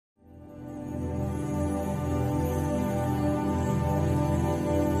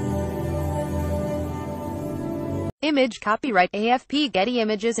Image copyright AFP Getty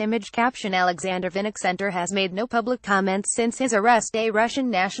Images Image caption Alexander Vinnik Center has made no public comments since his arrest. A Russian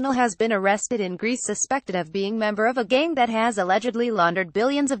national has been arrested in Greece suspected of being member of a gang that has allegedly laundered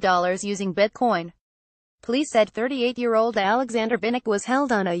billions of dollars using Bitcoin. Police said 38-year-old Alexander Vinnik was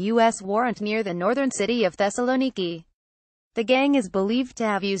held on a U.S. warrant near the northern city of Thessaloniki. The gang is believed to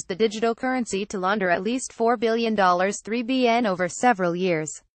have used the digital currency to launder at least $4 billion (3 billion) over several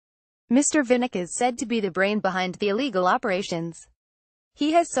years. Mr. Vinnik is said to be the brain behind the illegal operations.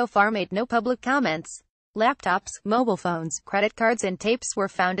 He has so far made no public comments. Laptops, mobile phones, credit cards and tapes were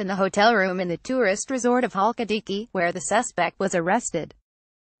found in the hotel room in the tourist resort of Halkidiki, where the suspect was arrested.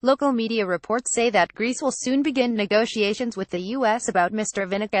 Local media reports say that Greece will soon begin negotiations with the U.S. about Mr.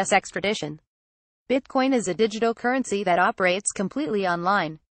 Vinnik's extradition. Bitcoin is a digital currency that operates completely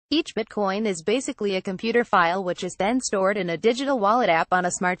online. Each Bitcoin is basically a computer file which is then stored in a digital wallet app on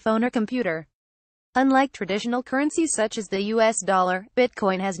a smartphone or computer. Unlike traditional currencies such as the US dollar,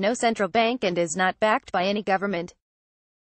 Bitcoin has no central bank and is not backed by any government.